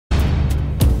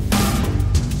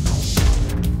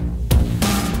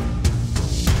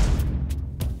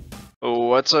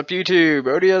What's up YouTube?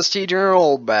 ODST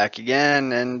Journal back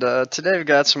again, and today I've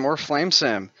got some more Flame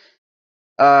Sim.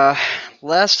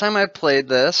 Last time I played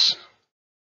this,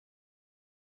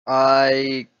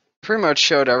 I pretty much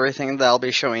showed everything that I'll be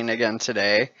showing again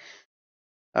today.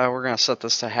 We're going to set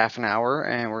this to half an hour,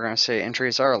 and we're going to say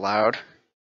entries are allowed.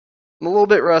 I'm a little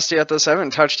bit rusty at this. I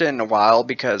haven't touched it in a while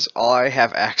because all I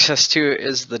have access to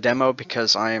is the demo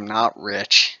because I am not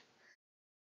rich.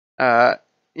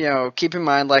 You know, keep in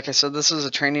mind, like I said, this is a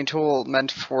training tool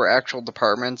meant for actual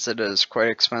departments. It is quite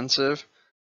expensive,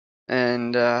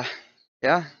 and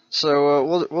yeah.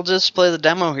 So we'll just play the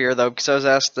demo here though, because I was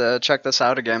asked to check this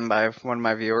out again by one of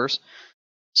my viewers.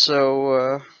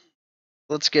 So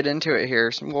let's get into it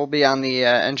here. So we'll be on the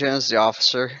engine as the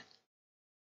officer,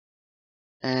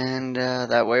 and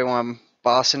that way when I'm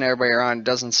bossing everybody around, it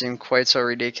doesn't seem quite so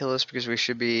ridiculous because we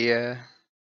should be, I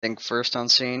think, first on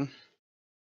scene.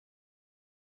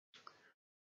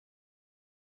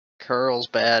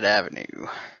 Carlsbad Avenue.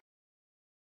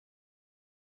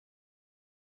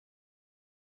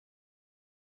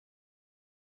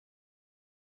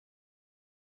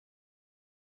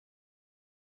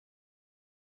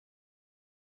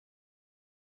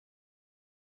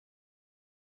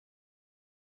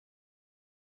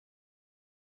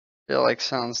 Feel like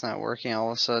sound's not working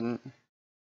all of a sudden.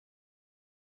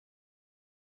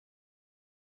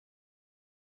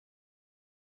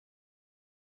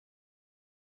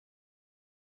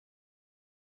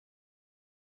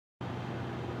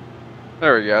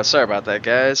 There we go. Sorry about that,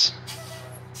 guys.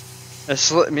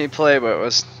 It's let me play, but it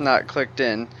was not clicked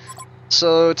in.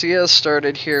 So to get us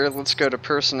started here, let's go to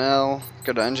personnel,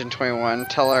 go to engine 21,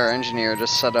 tell our engineer to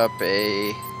set up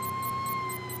a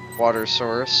water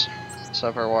source, set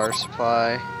up our water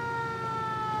supply.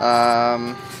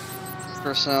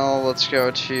 Personnel, let's go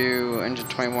to engine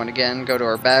 21 again, go to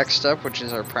our back step, which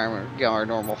is our primary, our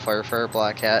normal firefighter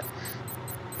black hat.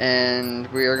 And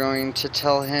we are going to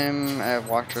tell him, I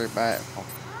walked right by it,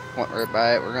 went right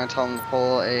by it, we're going to tell him to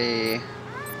pull a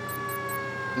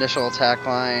initial attack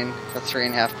line, a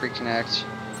 3.5 pre-connect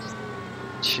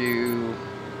to,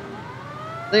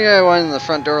 I think I went in the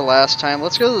front door last time.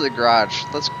 Let's go to the garage.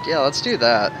 Let's do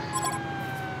that.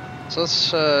 So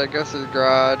let's go through the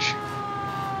garage.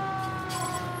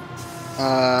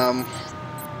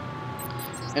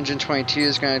 Engine 22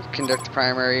 is going to conduct the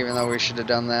primary, even though we should have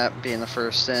done that, being the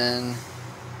first in.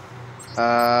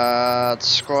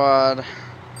 Squad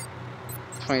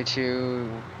 22,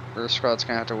 or squad's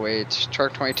going to have to wait.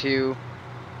 Truck 22,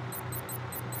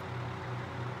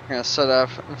 going to set up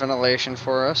ventilation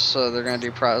for us, so they're going to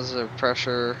do positive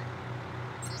pressure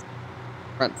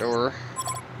front door.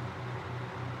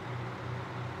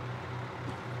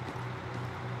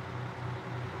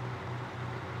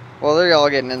 Well, they're all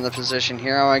getting in the position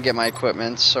here. I want to get my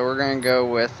equipment, so we're going to go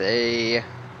with a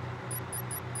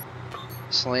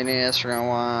miscellaneous. We're going to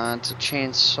want a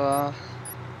chainsaw,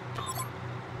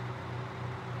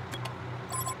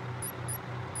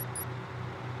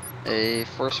 a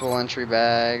forcible entry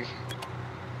bag,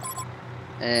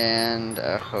 and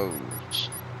a hose.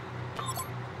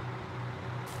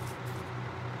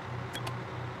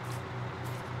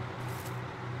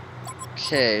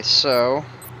 Okay, so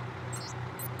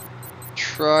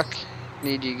truck,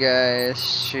 need you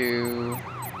guys to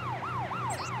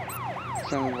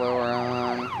come blower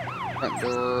on, front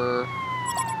door.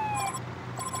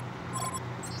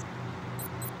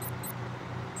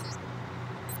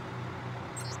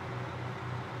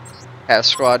 Have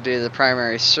squad do the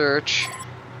primary search.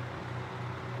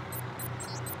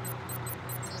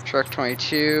 Truck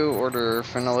 22, order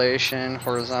ventilation,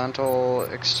 horizontal,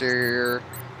 exterior,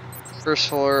 first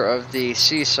floor of the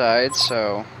seaside,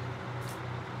 so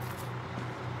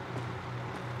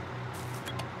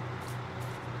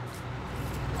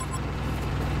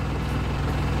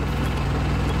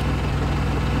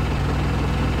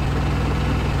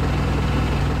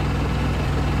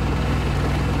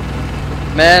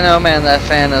man, oh man, that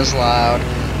fan is loud.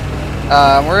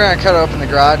 We're going to cut open the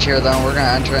garage here though, and we're going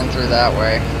to enter in through that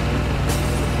way.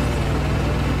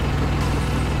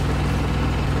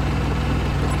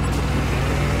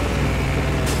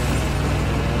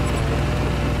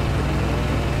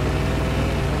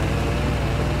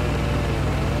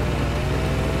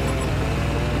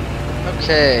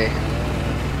 Okay.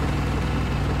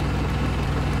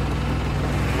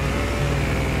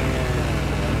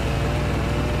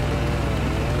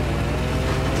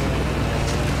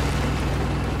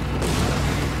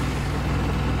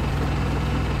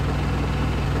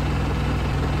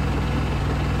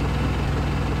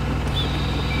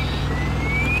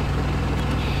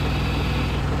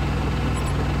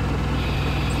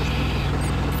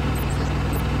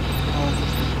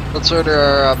 Let's order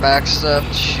our backstep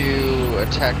to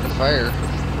attack the fire.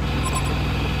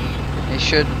 He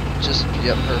should just,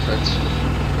 yep, perfect.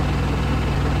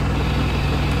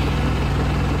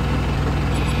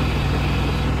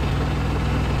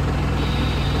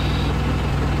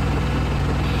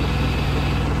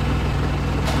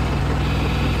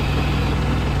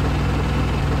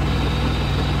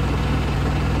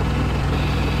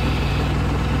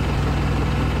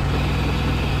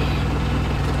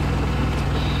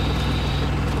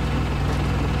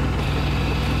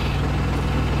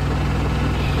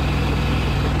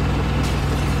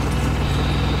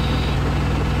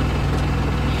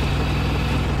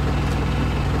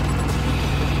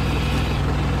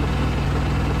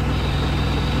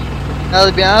 Now,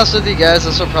 to be honest with you guys,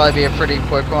 this will probably be a pretty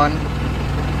quick one.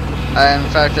 In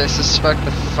fact, I suspect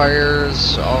the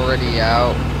fire's already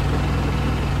out.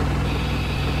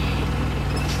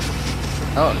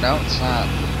 Oh, no, it's not.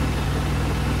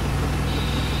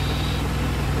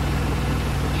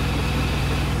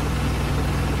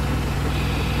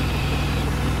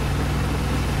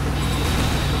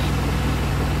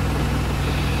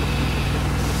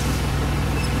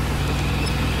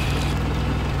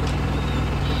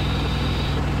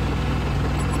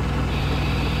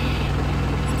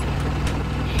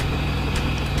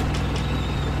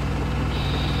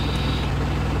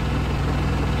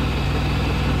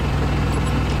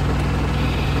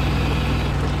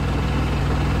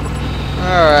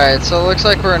 Alright, so it looks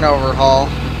like we're in overhaul.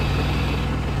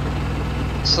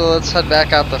 So let's head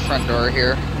back out the front door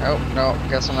here. Oh, no,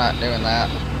 guess I'm not doing that.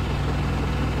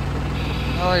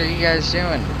 What are you guys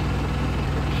doing?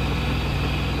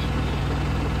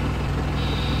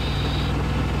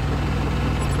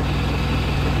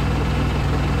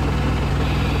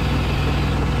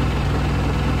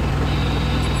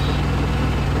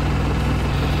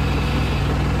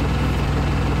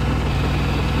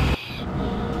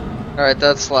 Alright,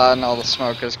 that's loud and all the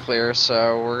smoke is clear,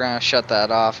 so we're gonna shut that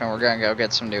off and we're gonna go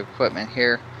get some new equipment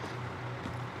here.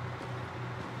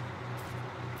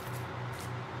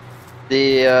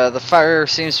 The fire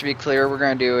seems to be clear. We're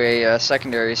gonna do a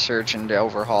secondary search and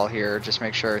overhaul here, just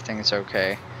make sure everything's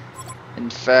okay. In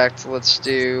fact, let's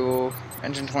do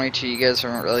engine 22. You guys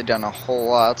haven't really done a whole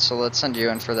lot, so let's send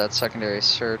you in for that secondary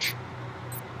search.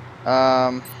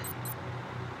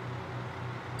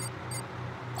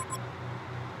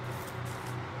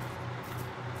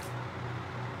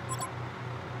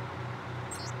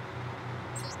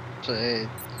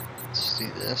 Let's do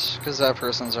this, because that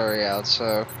person's already out,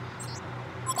 so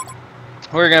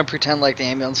we're going to pretend like the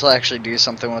ambulance will actually do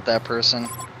something with that person.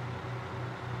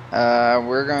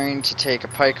 We're going to take a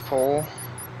pike pole.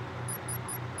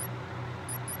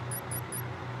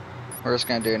 We're just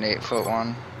going to do an 8-foot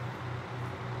one.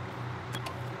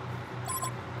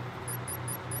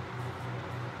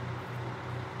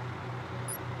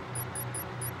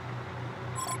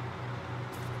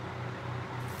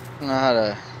 I don't know how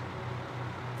to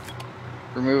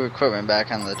remove equipment back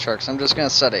on the truck, so I'm just going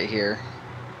to set it here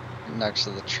next to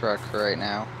the truck right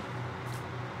now.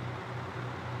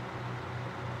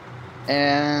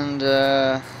 And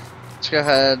let's go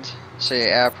ahead,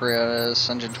 say apparatus,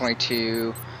 engine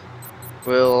 22.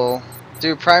 We'll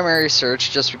do primary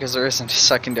search just because there isn't a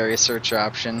secondary search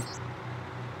option.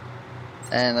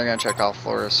 And they're going to check all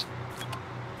floors.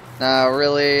 Now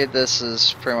really, this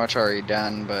is pretty much already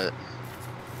done, but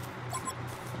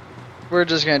we're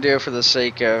just going to do it for the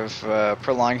sake of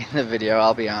prolonging the video,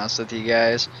 I'll be honest with you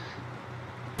guys.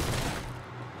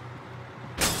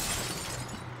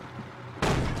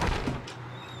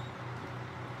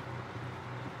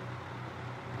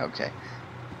 Okay.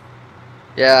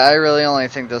 Yeah, I really only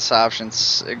think this option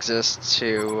exists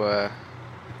to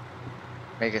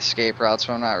make escape routes,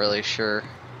 but I'm not really sure.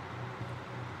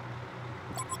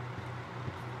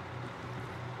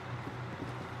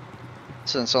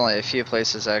 Since only a few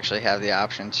places actually have the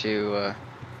option to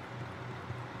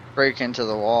break into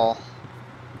the wall.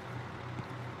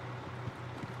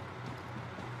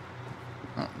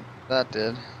 Oh, that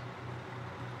did.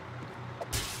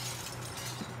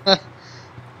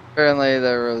 Apparently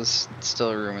there was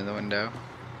still room in the window.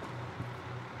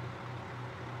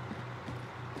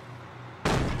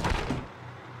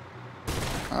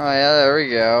 Oh yeah, there we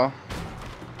go.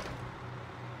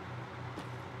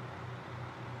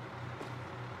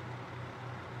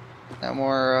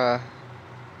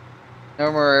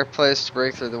 No more place to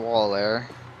break through the wall there.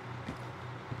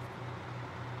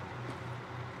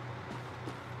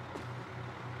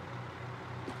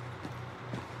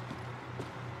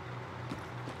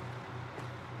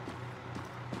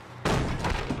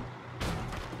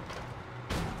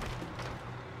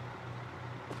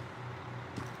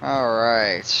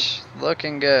 Alright.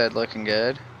 Looking good, looking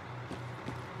good.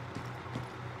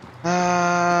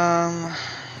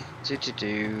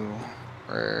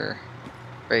 Where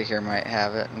right here might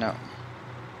have it. No.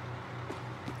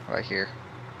 Right here.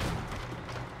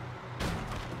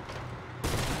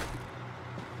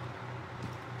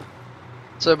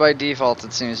 So by default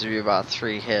it seems to be about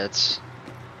 3 hits.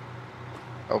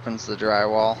 Opens the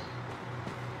drywall.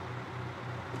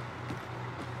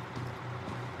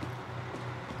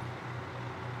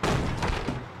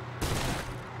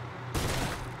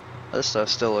 This stuff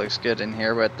still looks good in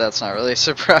here, but that's not really a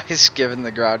surprise given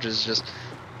the garage is just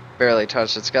barely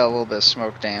touched. It's got a little bit of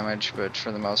smoke damage, but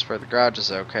for the most part the garage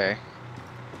is okay.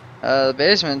 The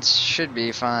basement should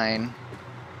be fine.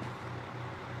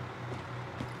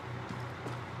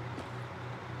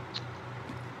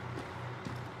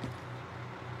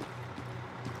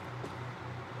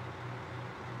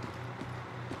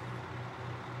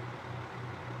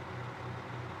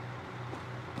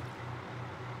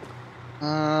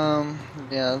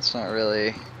 Yeah, that's not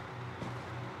really.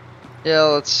 Yeah,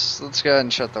 let's go ahead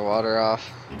and shut the water off.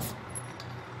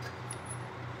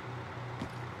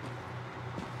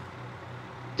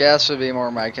 Gas would be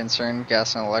more my concern,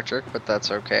 gas and electric, but that's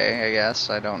okay, I guess.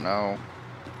 I don't know.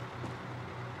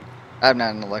 I'm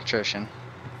not an electrician.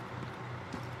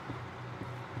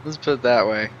 Let's put it that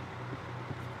way.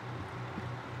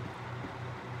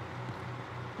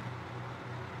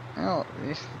 Well,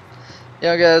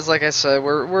 yeah, guys, like I said,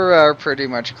 we're pretty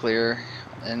much clear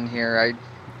in here. I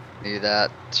knew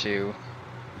that too.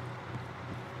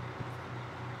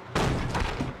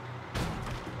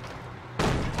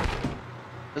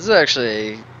 This is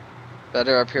actually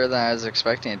better up here than I was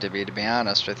expecting it to be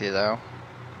honest with you, though.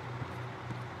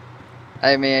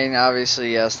 I mean,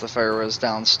 obviously, yes, the fire was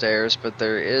downstairs, but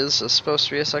there is supposed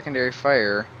to be a secondary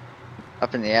fire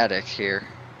up in the attic here.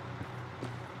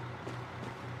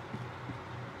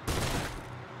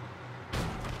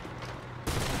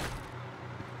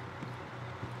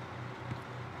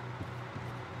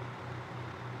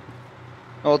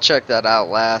 We'll check that out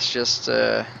last, just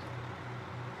to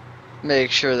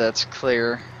make sure that's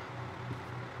clear.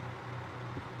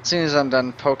 As soon as I'm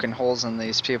done poking holes in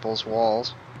these people's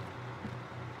walls.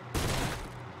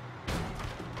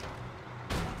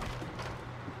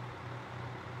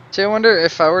 See, I wonder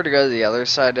if I were to go to the other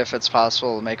side, if it's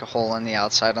possible to make a hole in the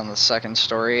outside on the second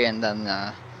story and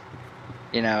then,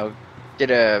 you know,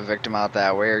 get a victim out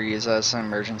that way or use that as an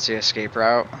emergency escape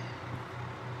route.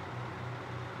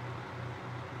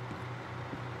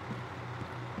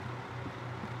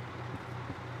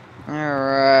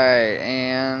 Alright,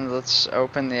 and let's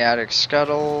open the attic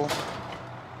scuttle.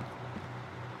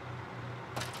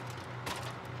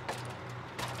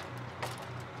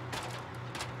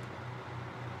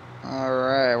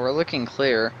 Alright, we're looking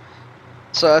clear.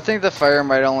 So I think the fire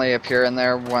might only appear in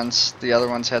there once the other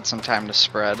ones had some time to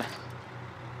spread.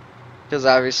 Because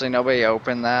obviously nobody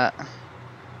opened that.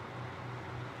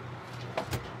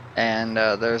 And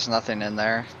there's nothing in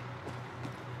there.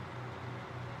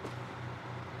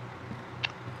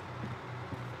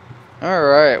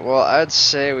 Alright, well, I'd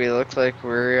say we look like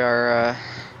we're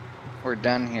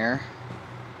done here.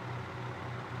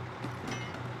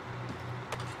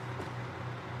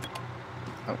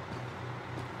 Oh.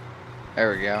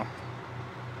 There we go.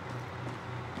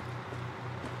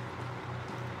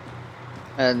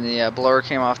 And the blower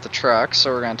came off the truck,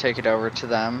 so we're going to take it over to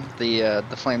them, the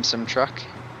Flame Sim truck.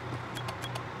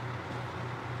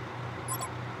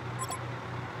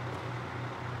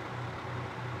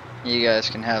 You guys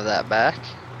can have that back.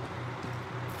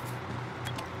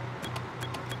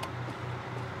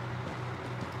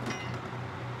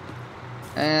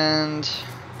 And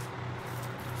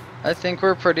I think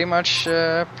we're pretty much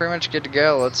good to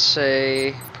go. Let's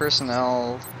say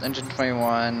personnel, engine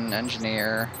 21,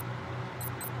 engineer.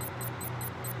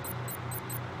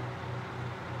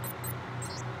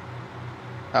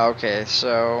 Okay,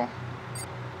 so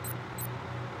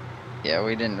yeah,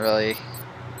 we didn't really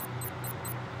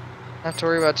have to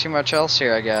worry about too much else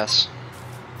here, I guess.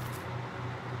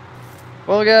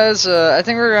 Well, guys, I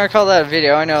think we're gonna call that a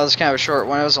video. I know it was kind of a short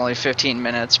one. It was only 15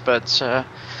 minutes, but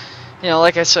you know,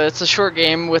 like I said, it's a short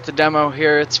game with the demo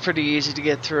here. It's pretty easy to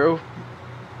get through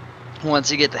once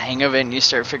you get the hang of it and you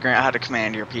start figuring out how to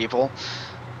command your people.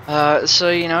 So,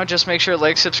 you know, just make sure to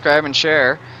like, subscribe, and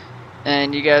share.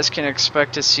 And you guys can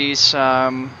expect to see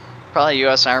some probably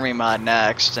US Army mod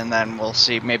next, and then we'll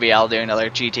see. Maybe I'll do another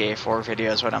GTA 4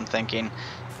 video is what I'm thinking.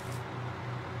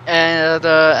 And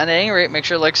at any rate, make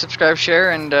sure to like, subscribe,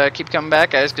 share, and keep coming back,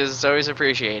 guys, because it's always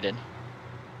appreciated.